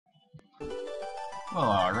Well,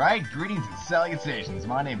 alright, greetings and salutations.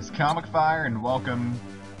 My name is Comic Fire, and welcome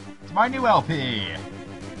to my new LP,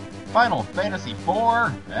 Final Fantasy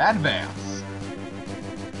IV Advance.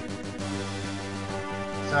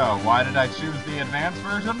 So, why did I choose the advanced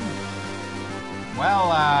version? Well,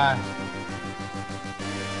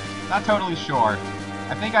 not totally sure.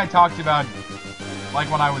 I think I talked about, like,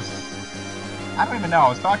 when I was... I don't even know, I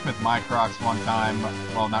was talking with Microx one time.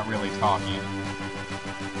 Well, not really talking.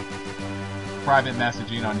 Private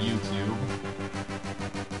messaging on YouTube.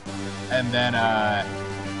 And then, I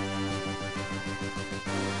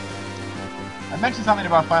mentioned something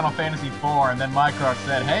about Final Fantasy IV, and then Microx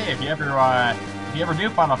said, hey, if you ever do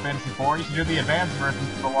Final Fantasy IV, you should do the advanced version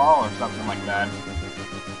for the wall, or something like that.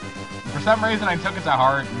 For some reason, I took it to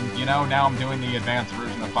heart, and, you know, now I'm doing the advanced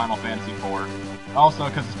version of Final Fantasy IV. Also,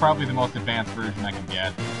 because it's probably the most advanced version I can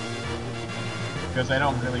get. Because I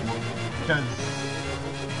don't really... Because...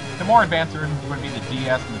 the more advanced versions would be the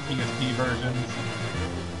DS and the PSP versions.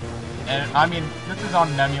 And, I mean, this is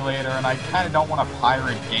on an emulator, and I kind of don't want to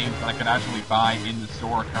pirate games that I could actually buy in the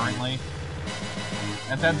store currently.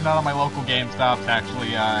 And since none of my local GameStops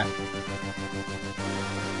actually,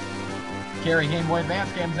 carry Game Boy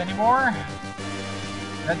Advance games anymore,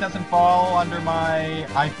 that doesn't fall under my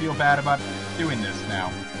I feel bad about doing this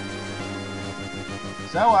now.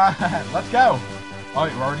 So, let's go! Oh,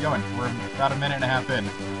 we're already going. We're about a minute and a half in.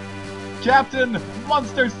 Captain!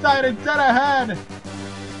 Monster sighted dead ahead!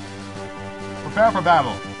 Prepare for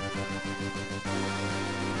battle.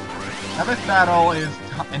 Now this battle is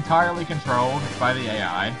entirely controlled by the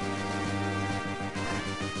AI.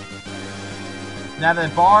 Now the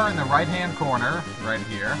bar in the right-hand corner, right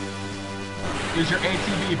here, is your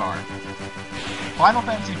ATB bar. Final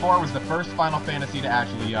Fantasy IV was the first Final Fantasy to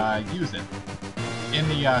actually use it. In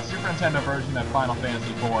the Super Nintendo version of Final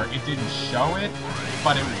Fantasy IV, it didn't show it,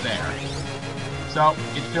 but it was there. So,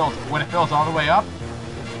 it fills, when it fills all the way up,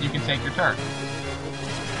 you can take your turn.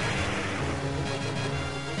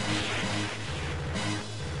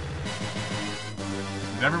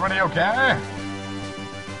 Is everybody okay?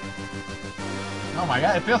 Oh my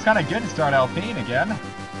god, it feels kind of good to start LPing again.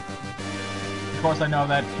 Of course, I know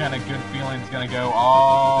that kind of good feeling is going to go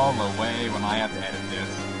all the way when I have to edit this.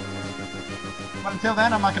 But until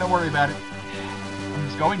then, I'm not going to worry about it. I'm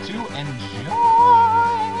just going to enjoy.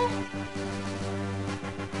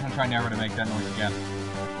 I'm going to try never to make that noise again.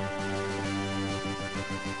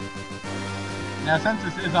 Now, since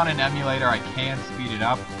this is on an emulator, I can speed it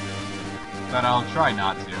up. But I'll try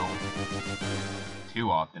not to. Too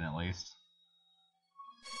often, at least.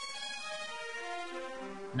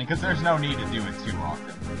 I mean, because there's no need to do it too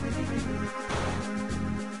often.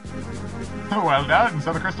 Well done,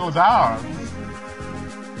 so the crystal is ours!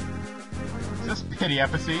 Is this pity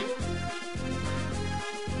epicy?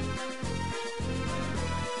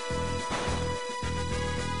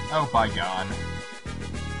 Oh, bygone.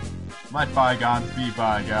 Let bygones be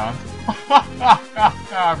bygones.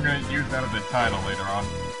 I'm gonna use that as a title later on.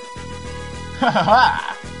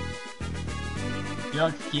 Ha You'll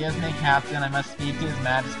excuse me, Captain. I must speak to His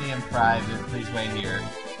Majesty in private. Please wait here.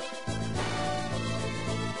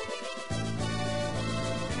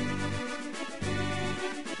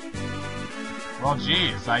 Well,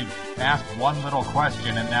 geez, I asked one little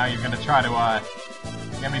question and now you're gonna try to,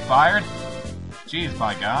 get me fired? Jeez,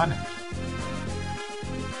 bygone.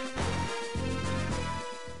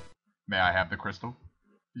 May I have the crystal?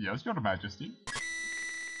 Yes, Your Majesty.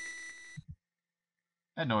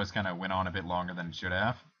 That noise kind of went on a bit longer than it should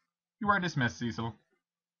have. You are dismissed, Cecil.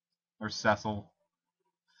 Or Cecil.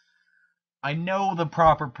 I know the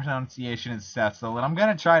proper pronunciation is Cecil, and I'm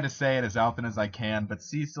going to try to say it as often as I can, but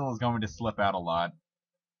Cecil is going to slip out a lot.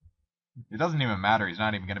 It doesn't even matter, he's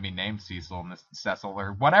not even going to be named Cecil in this Cecil,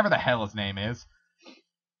 or whatever the hell his name is.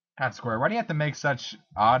 That's square. Why do you have to make such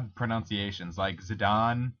odd pronunciations, like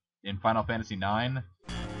Zidane in Final Fantasy IX?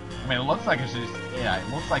 I mean, it looks like it should, yeah, it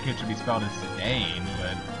looks like it should be spelled as Zidane,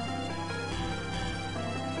 but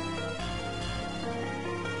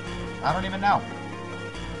I don't even know.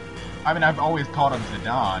 I mean, I've always called him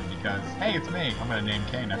Zidane because, hey, it's me. I'm gonna name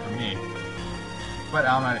Kane after me. But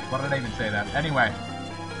what did I even say that? Anyway,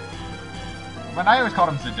 but I always called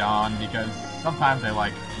him Zidane because sometimes I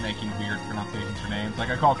like making weird pronunciations for names. Like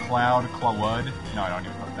I call Cloud Clawood. No, I don't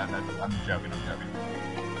even call it that. I'm joking.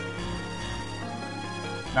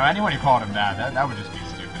 Now, anyone who called him that would just be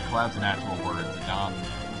stupid. Cloud's an actual word. Zidane.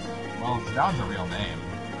 Well, Zidane's a real name.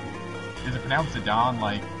 Is it pronounced Zidane?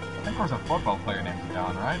 Like, I think there's a football player named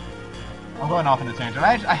Zidane, right? I'm going off on a tangent.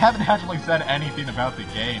 I haven't actually said anything about the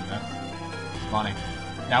game. That's funny.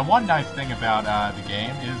 Now, one nice thing about the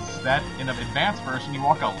game is that in the advanced version, you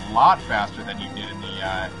walk a lot faster than you did in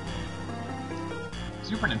the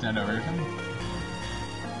Super Nintendo version.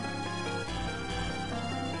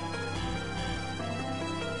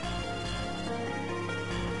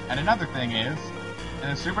 And another thing is, in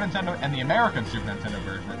the Super Nintendo, and the American Super Nintendo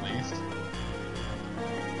version at least,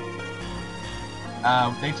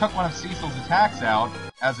 they took one of Cecil's attacks out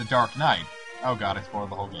as a Dark Knight. Oh god, I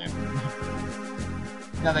spoiled the whole game.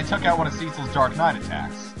 Now, they took out one of Cecil's Dark Knight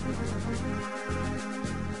attacks.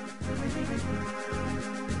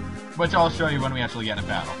 Which I'll show you when we actually get in a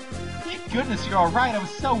battle. Thank goodness you're alright, I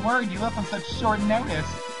was so worried you left on such short notice.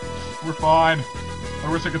 We're fine.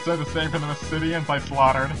 I wish I could say the same for the Mysidians I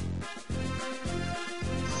slaughtered.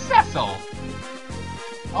 Cecil!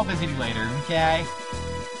 I'll visit you later, okay?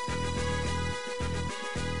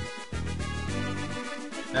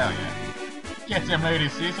 Oh yeah. Get him, lady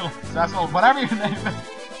Cecil, Cecil, whatever your name is.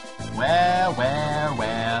 Well,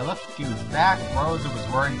 look who's back. Rosa was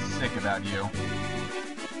worried sick about you.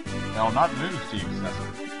 They'll not lose to you, Cecil.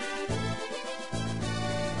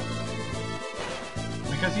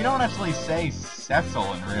 Because you don't actually say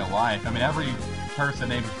Cecil in real life. I mean, every person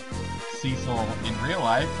named Cecil in real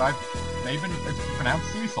life, it's pronounced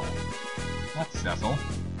Cecil, not Cecil.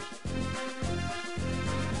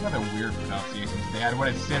 What other weird pronunciations they had? What,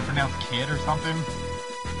 is Sid pronounced kid or something?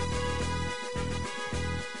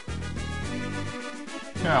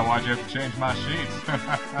 Oh, why'd you have to change my sheets?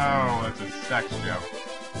 Oh, that's a sex joke.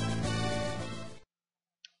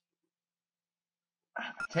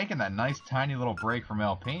 Taking that nice tiny little break from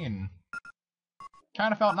LP and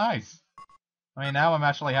kind of felt nice. I mean, now I'm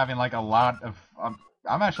actually having like a lot of...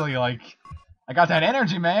 I'm actually like... I got that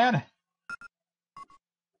energy, man!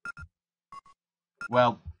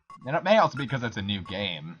 Well, it may also be because it's a new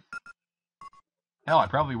game. Hell, I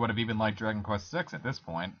probably would have even liked Dragon Quest VI at this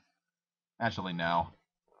point. Actually, no.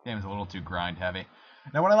 The game's a little too grind-heavy.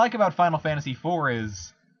 Now, what I like about Final Fantasy IV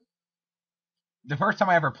is... the first time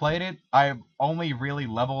I ever played it, I only really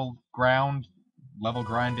level grinded,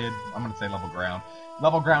 I'm gonna say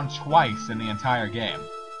level ground twice in the entire game.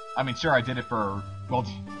 I mean, sure, I did it for, well,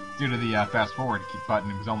 due to the fast forward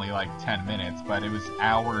button, it was only like 10 minutes, but it was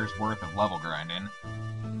hours worth of level grinding.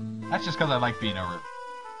 That's just because I like being over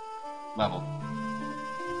leveled.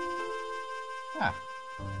 Yeah.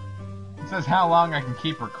 It says how long I can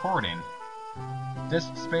keep recording.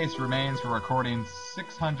 Disk space remains for recording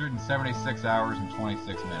 676 hours and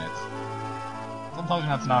 26 minutes. Sometimes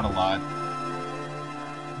that's not a lot.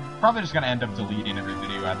 Probably just gonna end up deleting every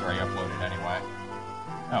video after I upload it anyway.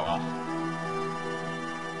 Oh well.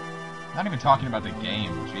 Not even talking about the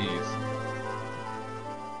game, jeez.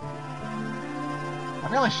 I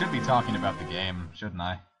really should be talking about the game, shouldn't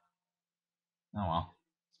I? Oh well.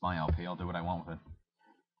 It's my LP, I'll do what I want with it.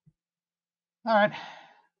 Alright.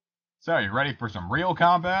 So, you ready for some real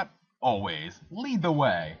combat? Always, lead the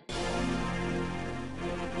way.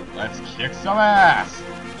 Let's kick some ass!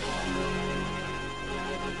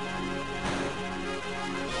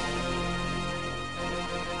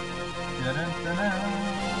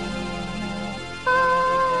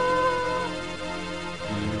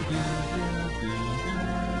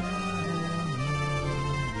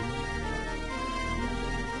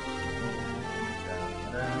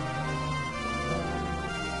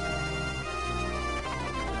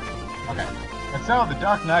 Okay, and so the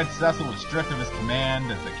Dark Knight Cecil was stripped of his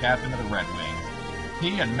command as the captain of the Red Wings.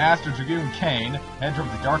 He and Master Dragoon Kane head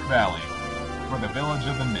toward the Dark Valley, for the Village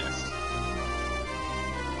of the Mist.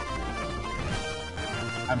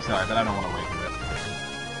 I'm sorry, but I don't want to wait for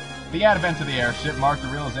this. The advent of the airship marked the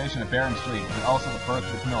realization of Baron Street, but also the birth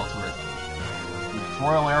of militarism. With its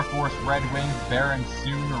Royal Air Force Red Wings, Baron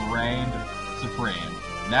soon reigned supreme.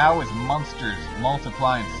 Now as monsters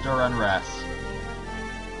multiply and stir unrest,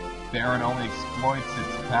 Baron only exploits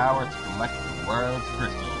its power to collect the world's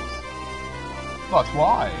crystals. But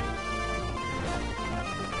why?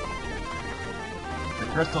 The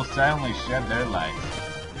crystals silently shed their light.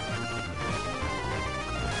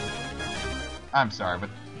 I'm sorry, but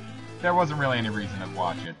there wasn't really any reason to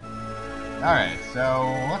watch it. Alright, so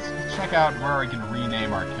let's check out where we can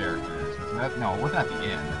rename our characters. No, it wasn't at the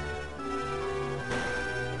end.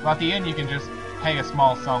 Well, at the end you can just pay a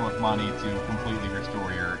small sum of money to completely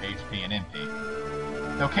restore your HP and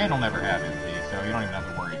MP. Though Kane will never have MP, so you don't even have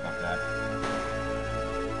to worry about that.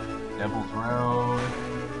 Devil's Road.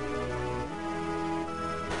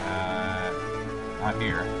 Not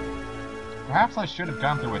here. Perhaps I should have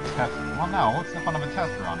gone through a test. Well, no, what's the fun of a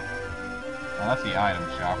test run? That's the item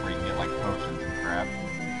shop where you can get, like, potions and crap.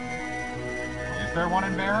 Is there one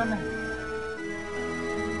in Baron?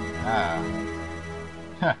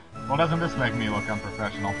 Well, doesn't this make me look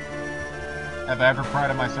unprofessional? Have I ever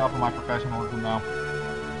prided myself on my professionalism, though?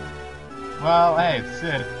 Well, hey, it's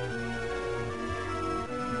Sid.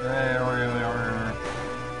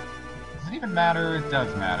 Does it even matter? It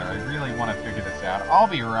does matter. I really want to figure this out. I'll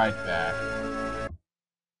be right back.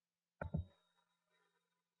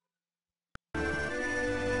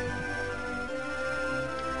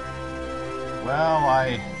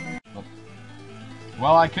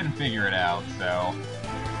 Well, I couldn't figure it out, so...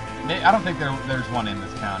 I don't think there's one in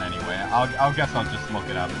this town anyway. I'll guess I'll just look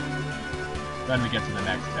it up. Then we get to the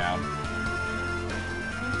next town.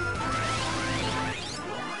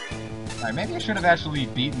 Alright, maybe I should have actually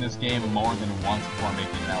beaten this game more than once before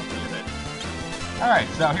making an LP of it. Alright,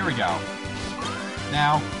 so here we go.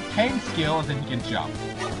 Now, Kane's skill is that he can jump.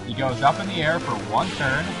 He goes up in the air for one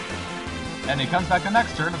turn, and he comes back the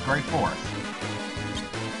next turn with great force.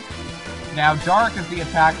 Now, Dark is the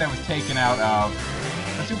attack that was taken out of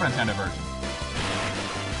the Super Nintendo version.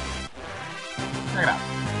 Check it out.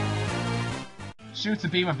 Shoots a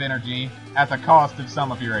beam of energy at the cost of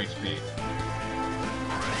some of your HP.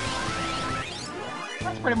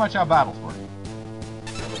 That's pretty much how battles work.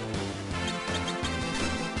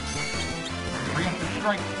 300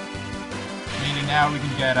 strike. Meaning now we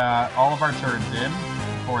can get all of our turns in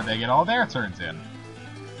before they get all their turns in.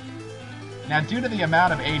 Now, due to the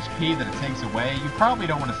amount of HP that it takes away, you probably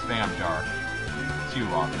don't want to spam Dark too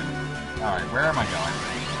often. Alright, where am I going?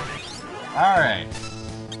 Alright.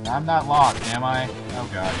 I'm not lost, am I? Oh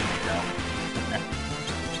god, here we go.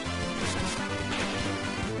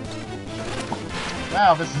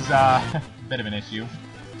 Well, this is a bit of an issue.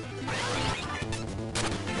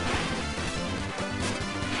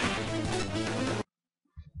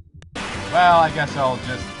 Well, I guess I'll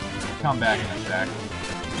just come back in a sec.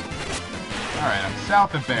 Alright, I'm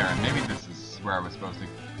south of Baron. Maybe this is where I was supposed to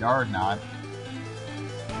go, or not.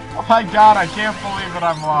 Oh my god, I can't believe that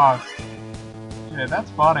I'm lost. Yeah,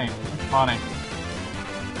 that's funny. That's funny.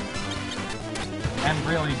 And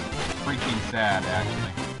really freaking sad,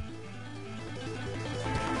 actually.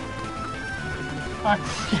 I'm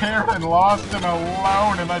scared and lost and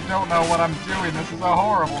alone, and I don't know what I'm doing. This is a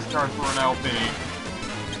horrible start for an LP.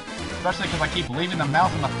 Especially because I keep leaving the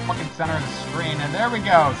mouse in the fucking center of the screen, and there we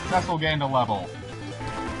go! Cecil gained a level.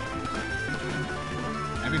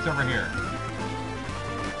 Maybe it's over here.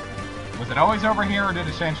 Was it always over here, or did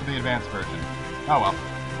it change to the advanced version? Oh well.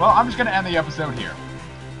 Well, I'm just gonna end the episode here.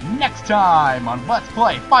 Next time on Let's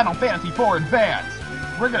Play Final Fantasy IV Advance,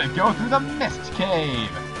 we're gonna go through the Mist Cave.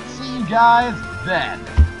 See you guys then.